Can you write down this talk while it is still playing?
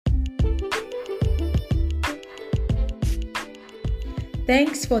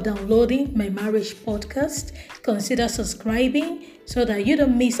Thanks for downloading my marriage podcast. Consider subscribing so that you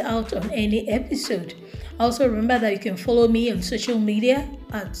don't miss out on any episode. Also remember that you can follow me on social media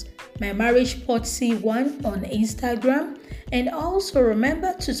at my marriage pod C1 on Instagram. And also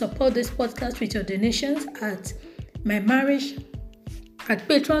remember to support this podcast with your donations at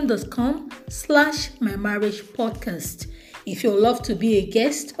patreon.com/mymarriagepodcast. If you'd love to be a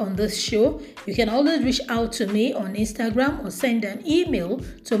guest on this show, you can always reach out to me on Instagram or send an email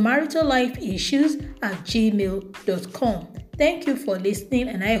to maritallifeissues@gmail.com. Thank you for listening,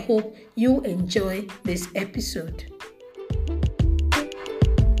 and I hope you enjoy this episode.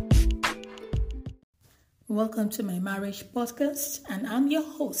 Welcome to my marriage podcast, and I'm your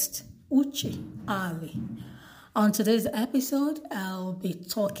host, Uche Ali. On today's episode, I'll be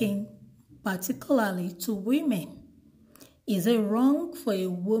talking particularly to women. Is it wrong for a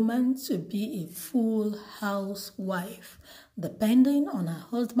woman to be a full housewife, depending on her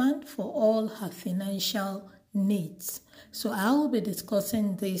husband for all her financial needs? So I will be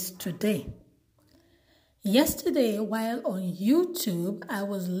discussing this today. Yesterday, while on YouTube, I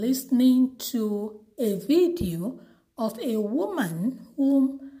was listening to a video of a woman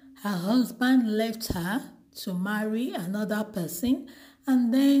whom her husband left her to marry another person,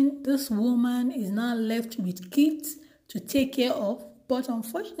 and then this woman is now left with kids to take care of, but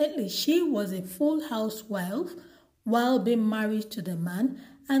unfortunately she was a full housewife while being married to the man,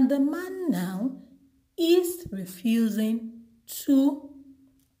 and the man now is refusing to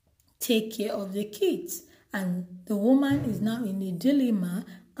take care of the kids, and the woman is now in a dilemma,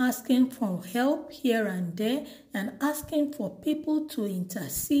 asking for help here and there and asking for people to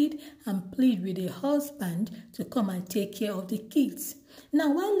intercede and plead with the husband to come and take care of the kids.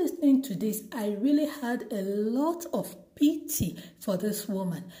 Now, while listening to this, I really had a lot of pity for this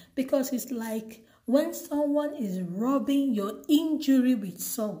woman, because it's like when someone is rubbing your injury with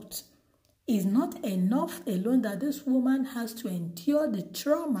salt. It's not enough alone that this woman has to endure the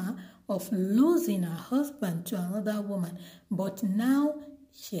trauma of losing her husband to another woman, but now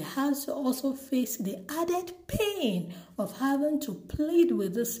she has to also face the added pain of having to plead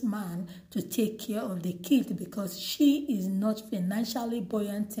with this man to take care of the kids, because she is not financially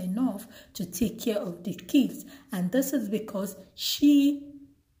buoyant enough to take care of the kids. And this is because she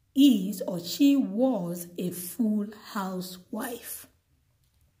is or she was a full housewife.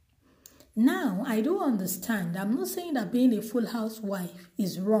 Now, I do understand. I'm not saying that being a full housewife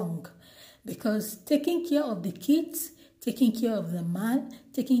is wrong, because taking care of the kids, taking care of the man,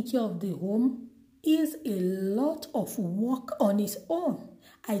 taking care of the home is a lot of work on its own.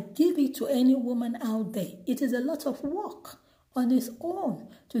 I give it to any woman out there. It is a lot of work on its own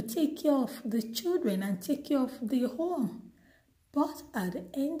to take care of the children and take care of the home. But at the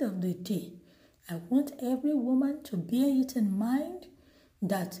end of the day, I want every woman to bear it in mind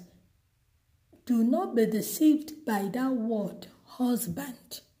that do not be deceived by that word,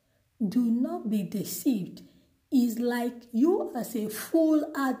 husband. Do not be deceived. It's like you as a full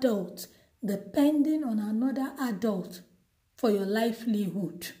adult depending on another adult for your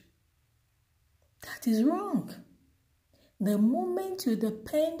livelihood. That is wrong. The moment you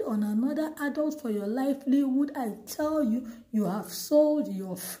depend on another adult for your livelihood, I tell you, you have sold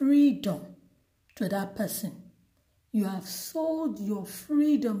your freedom to that person. You have sold your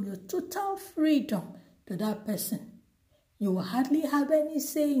freedom, your total freedom to that person. You will hardly have any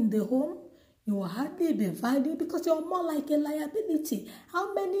say in the home. You will hardly be valued because you're more like a liability.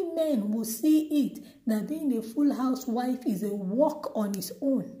 How many men will see it that being a full housewife is a work on its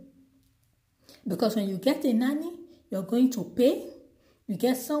own? Because when you get a nanny, you're going to pay. You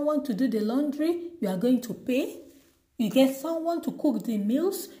get someone to do the laundry, you are going to pay. You get someone to cook the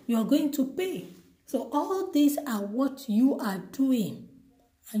meals, you are going to pay. So all these are what you are doing,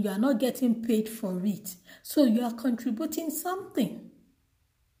 and you are not getting paid for it. So you are contributing something.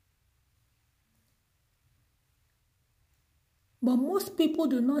 But most people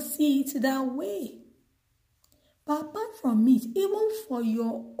do not see it that way. But apart from it, even for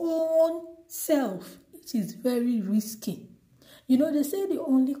your own self, it is very risky. You know, they say the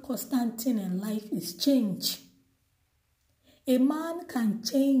only constant thing in life is change. A man can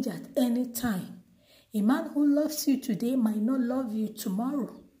change at any time. A man who loves you today might not love you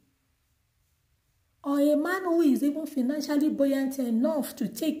tomorrow. Or a man who is even financially buoyant enough to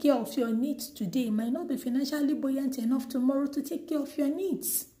take care of your needs today might not be financially buoyant enough tomorrow to take care of your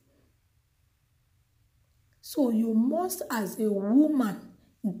needs. So you must, as a woman,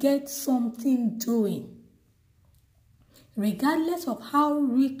 get something doing. Regardless of how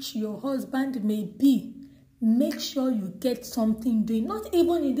rich your husband may be, make sure you get something doing. Not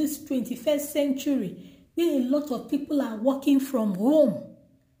even in this 21st century, where a lot of people are working from home.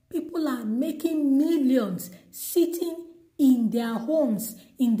 People are making millions, sitting in their homes,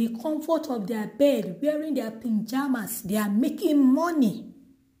 in the comfort of their bed, wearing their pajamas. They are making money.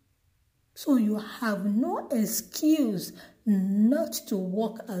 So you have no excuse not to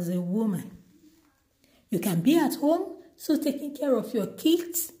work as a woman. You can be at home, still taking care of your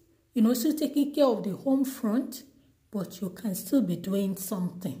kids, still taking care of the home front, but you can still be doing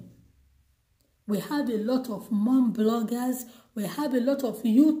something. We have a lot of mom bloggers. We have a lot of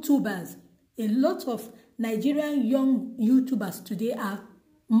YouTubers. A lot of Nigerian young YouTubers today are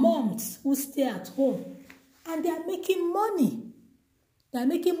moms who stay at home. And they are making money. They are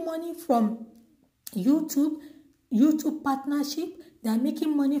making money from YouTube partnership. They are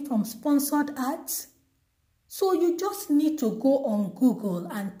making money from sponsored ads. So you just need to go on Google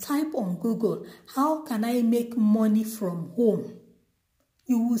and type on Google, how can I make money from home?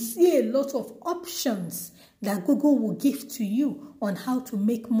 You will see a lot of options that Google will give to you on how to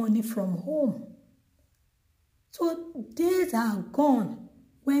make money from home. So days are gone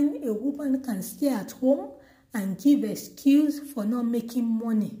when a woman can stay at home and give excuse for not making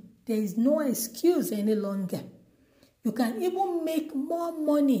money. There is no excuse any longer. You can even make more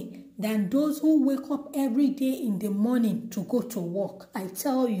money than those who wake up every day in the morning to go to work. I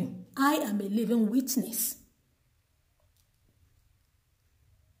tell you, I am a living witness.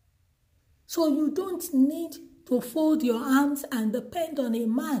 So you don't need to fold your arms and depend on a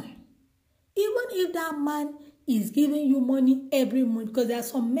man. Even if that man is giving you money every month, because there are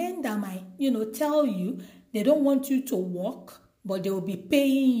some men that might, tell you they don't want you to work, but they will be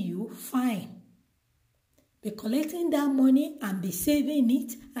paying you fine. Be collecting that money and be saving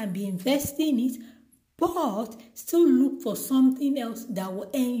it and be investing it, but still look for something else that will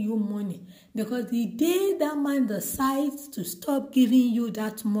earn you money. Because the day that man decides to stop giving you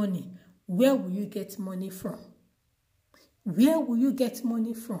that money, where will you get money from? Where will you get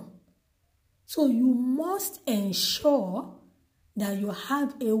money from? So you must ensure that you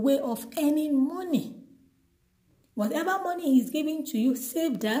have a way of earning money. Whatever money is given to you,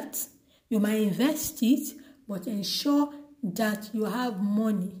 save that. You might invest it, but ensure that you have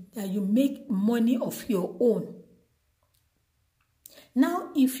money, that you make money of your own. Now,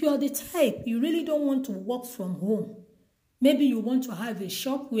 if you're the type, you really don't want to work from home. Maybe you want to have a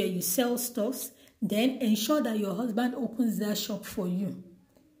shop where you sell stuff, then ensure that your husband opens that shop for you.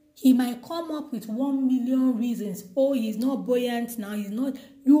 He might come up with 1 million reasons. Oh, he's not buoyant now, he's not.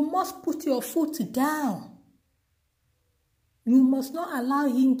 You must put your foot down. You must not allow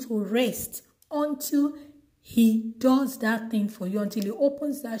him to rest until he does that thing for you, until he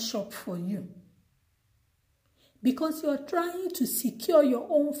opens that shop for you. Because you're trying to secure your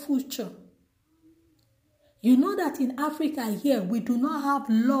own future. You know that in Africa here, we do not have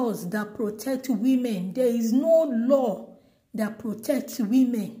laws that protect women. There is no law that protects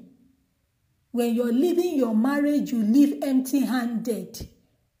women. When you're leaving your marriage, you leave empty-handed.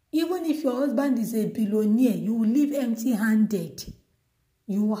 Even if your husband is a billionaire, you will leave empty-handed.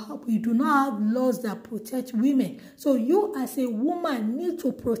 We do not have laws that protect women. So you as a woman need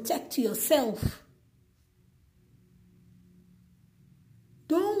to protect yourself.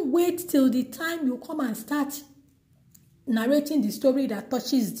 Don't wait till the time you come and start narrating the story that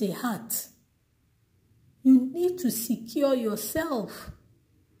touches the heart. You need to secure yourself.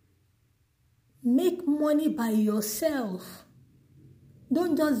 Make money by yourself.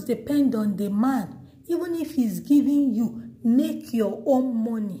 Don't just depend on the man. Even if he's giving you, make your own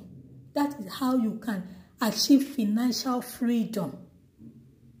money. That is how you can achieve financial freedom.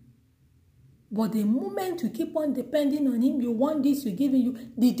 But the moment you keep on depending on him, you want this, you're giving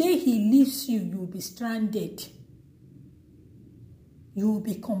you, the day he leaves you, you'll be stranded. You will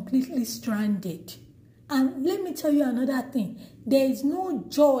be completely stranded. And let me tell you another thing. There is no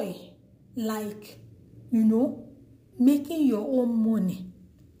joy like, making your own money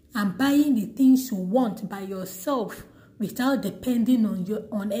and buying the things you want by yourself without depending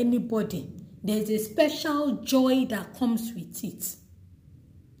on anybody. There's a special joy that comes with it.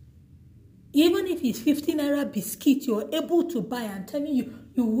 Even if it's 15 naira biscuit, you're able to buy. I'm telling you,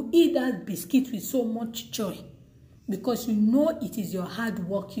 you will eat that biscuit with so much joy. Because you know it is your hard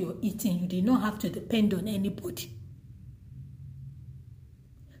work you're eating. You did not have to depend on anybody.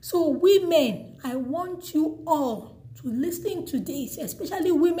 So women, I want you all to listen to this,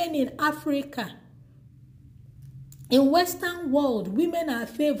 especially women in Africa. In Western world, women are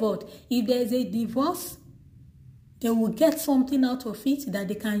favored. If there's a divorce, they will get something out of it that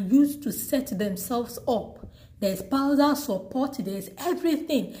they can use to set themselves up. There's spousal support, there's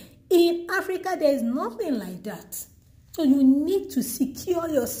everything. In Africa, there's nothing like that. So you need to secure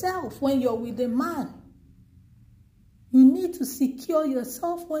yourself when you're with a man. You need to secure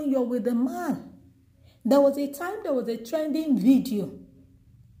yourself when you're with a man. There was a time there was a trending video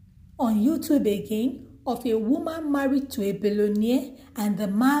on YouTube again of a woman married to a billionaire, and the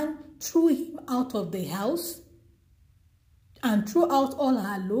man threw him out of the house and threw out all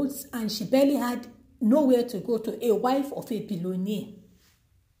her loads, and she barely had nowhere to go to, a wife of a billionaire.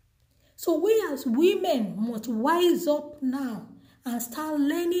 So we as women must wise up now and start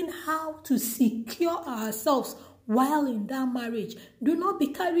learning how to secure ourselves while in that marriage. Do not be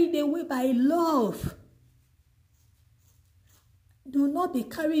carried away by love. Do not be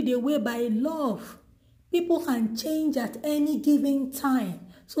carried away by love. People can change at any given time.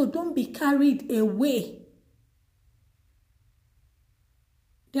 So don't be carried away.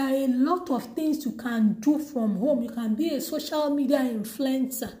 There are a lot of things you can do from home. You can be a social media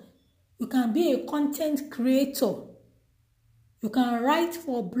influencer. You can be a content creator. You can write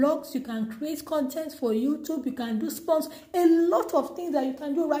for blogs. You can create content for YouTube. You can do sponsors. A lot of things that you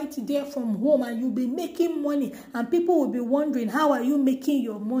can do right there from home, and you'll be making money. And people will be wondering, how are you making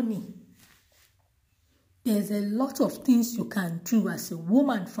your money? There's a lot of things you can do as a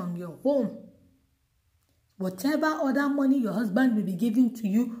woman from your home. Whatever other money your husband will be giving to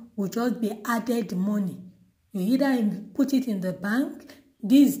you will just be added money. You either put it in the bank.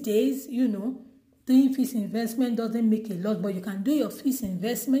 These days, doing fixed investment doesn't make a lot, but you can do your fixed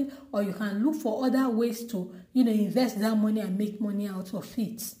investment, or you can look for other ways to, invest that money and make money out of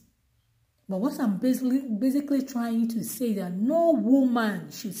it. But what I'm basically trying to say is that no woman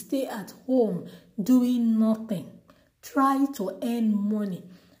should stay at home doing nothing. Try to earn money.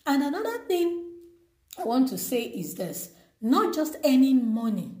 And another thing I want to say is this: not just earning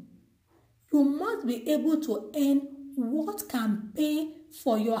money. You must be able to earn what can pay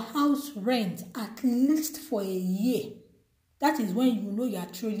for your house rent at least for a year. That is when you know you are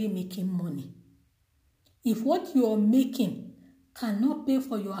truly making money. If what you are making cannot pay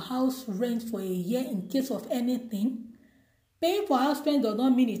for your house rent for a year in case of anything, paying for house rent does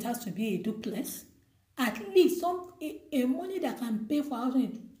not mean it has to be a duplex. At least a money that can pay for house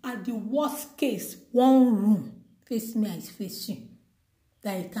rent, at the worst case, one room, face me, I face you,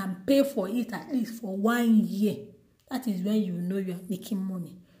 that it can pay for it at least for 1 year. That is when you know you are making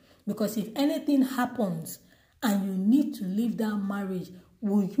money. Because if anything happens and you need to leave that marriage,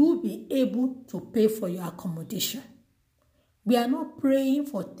 will you be able to pay for your accommodation? We are not praying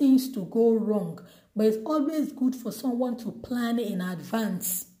for things to go wrong, but it's always good for someone to plan in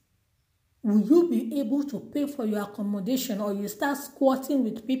advance. Will you be able to pay for your accommodation, or you start squatting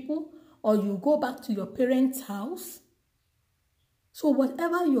with people, or you go back to your parents' house? So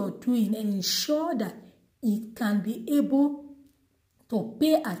whatever you're doing, ensure that it can be able to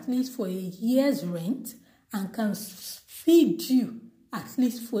pay at least for a year's rent and can feed you at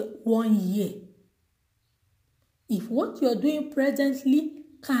least for 1 year. If what you're doing presently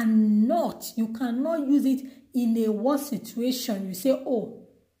you cannot use it in a worse situation, you say, oh,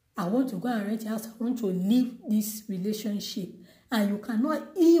 I want to go and rent a house, I want to leave this relationship, and you cannot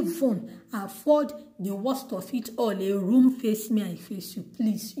even afford the worst of it all, a room face me, I face you,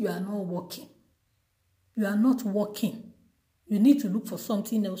 please, you are not working. You are not working. You need to look for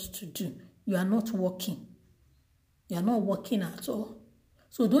something else to do. You are not working. You are not working at all.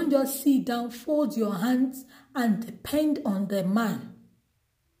 So don't just sit down, fold your hands, and depend on the man.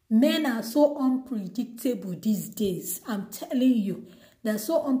 Men are so unpredictable these days. I'm telling you, they're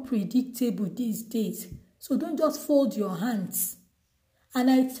so unpredictable these days. So don't just fold your hands.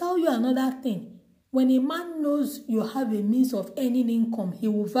 And I tell you another thing. When a man knows you have a means of earning income, he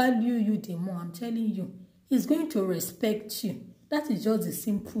will value you the more. I'm telling you. He's going to respect you. That is just the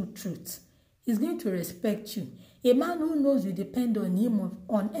simple truth. He's going to respect you. A man who knows you depend on him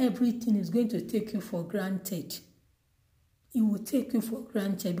on everything is going to take you for granted. He will take you for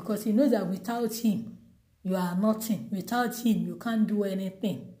granted because he knows that without him, you are nothing. Without him, you can't do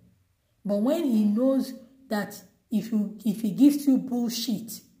anything. But when he knows that if he gives you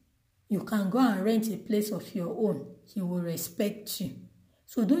bullshit, you can go and rent a place of your own, he will respect you.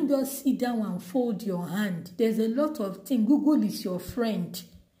 So don't just sit down and fold your hand. There's a lot of things. Google is your friend.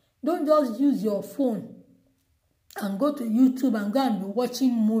 Don't just use your phone and go to YouTube and go and be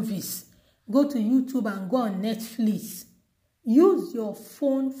watching movies. Go to YouTube and go on Netflix. Use your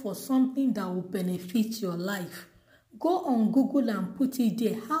phone for something that will benefit your life. Go on Google and put it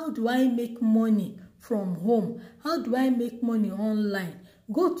there. How do I make money from home? How do I make money online?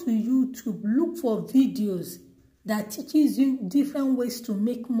 Go to YouTube. Look for videos that teaches you different ways to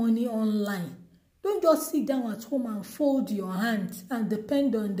make money online. Don't just sit down at home and fold your hands and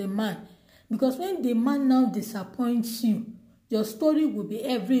depend on the man. Because when the man now disappoints you, your story will be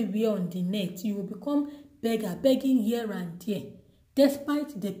everywhere on the net. You will become begging here and there,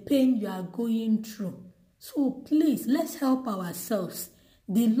 despite the pain you are going through. So please, let's help ourselves.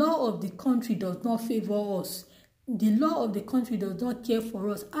 The law of the country does not favor us. The law of the country does not care for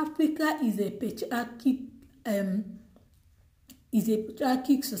us. Africa is a patriarchic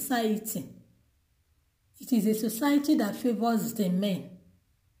society. It is a society that favors the men.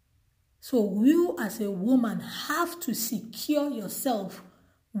 So you as a woman have to secure yourself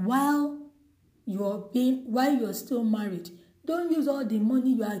while you're still married. Don't use all the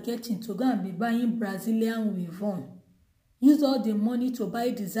money you are getting to go and be buying Brazilian weave on. Use all the money to buy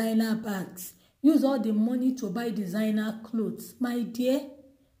designer bags. Use all the money to buy designer clothes. My dear,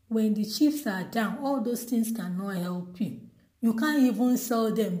 when the chips are down, all those things cannot help you. You can't even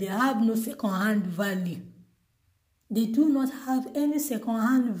sell them. They have no second-hand value. They do not have any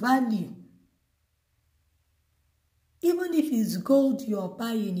second-hand value. Even if it's gold you're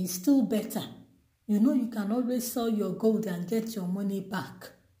buying, it's still better. You know you can always sell your gold and get your money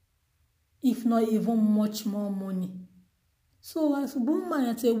back. If not even much more money. So as a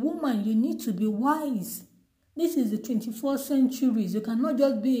woman, you need to be wise. This is the 21st century. You cannot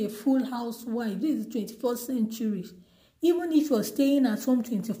just be a full housewife. This is the 21st century. Even if you're staying at home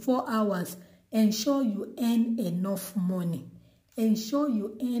 24 hours, ensure you earn enough money. Ensure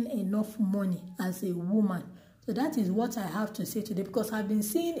you earn enough money as a woman. So that is what I have to say today, because I've been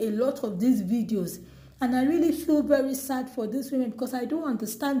seeing a lot of these videos and I really feel very sad for these women because I don't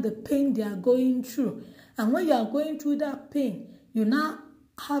understand the pain they are going through. And when you are going through that pain, you now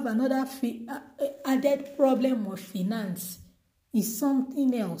have another added problem of finance. It's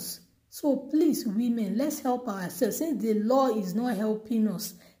something else. So please, women, let's help ourselves. Since the law is not helping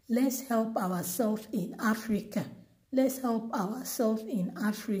us, let's help ourselves in Africa. Let's help ourselves in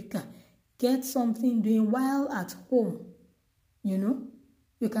Africa. Get something doing while at home. You know,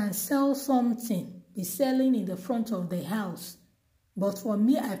 you can sell something, be selling in the front of the house. But for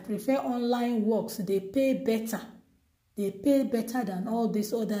me, I prefer online works. They pay better. They pay better than all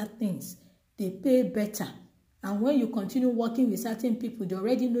these other things. They pay better. And when you continue working with certain people, they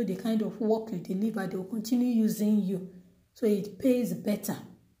already know the kind of work you deliver. They will continue using you. So it pays better.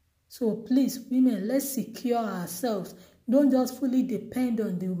 So please, women, let's secure ourselves. Don't just fully depend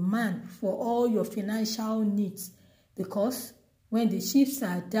on the man for all your financial needs. Because when the chips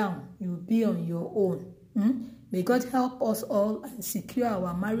are down, you'll be on your own. May God help us all and secure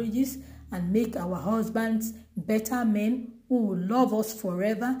our marriages and make our husbands better men who will love us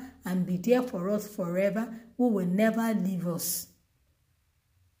forever and be there for us forever, who will never leave us.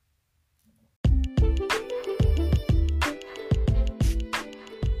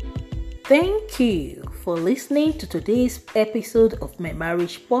 Thank you for listening to today's episode of my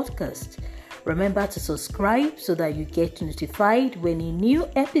marriage podcast. Remember to subscribe so that you get notified when a new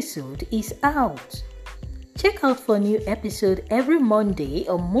episode is out. Check out for new episode every Monday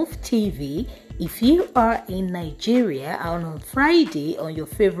on Move TV if you are in Nigeria, and on Friday on your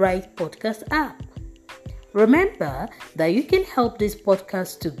favorite podcast app. Remember that you can help this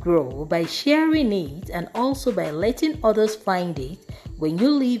podcast to grow by sharing it and also by letting others find it when you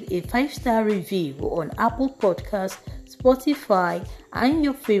leave a 5-star review on Apple Podcasts, Spotify, and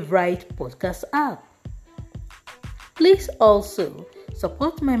your favorite podcast app. Please also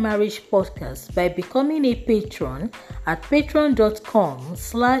support my marriage podcast by becoming a patron at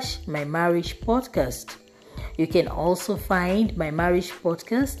patreon.com/mymarriagepodcast. You can also find my marriage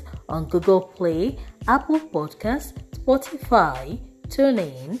podcast on Google Play, Apple Podcasts, Spotify,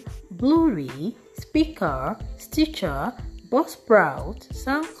 TuneIn, Blu-ray, Speaker, Stitcher, Buzzsprout,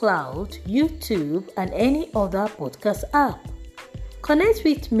 SoundCloud, YouTube, and any other podcast app. Connect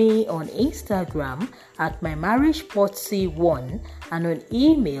with me on Instagram at mymarriagepodc1 and on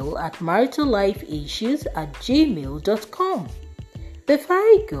email at maritallifeissues@gmail.com. Before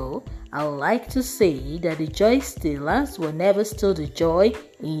I go, I would like to say that the joy stealers will never steal the joy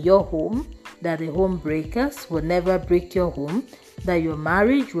in your home, that the home breakers will never break your home, that your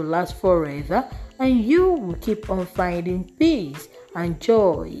marriage will last forever, and you will keep on finding peace and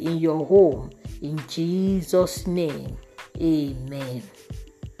joy in your home. In Jesus' name, amen.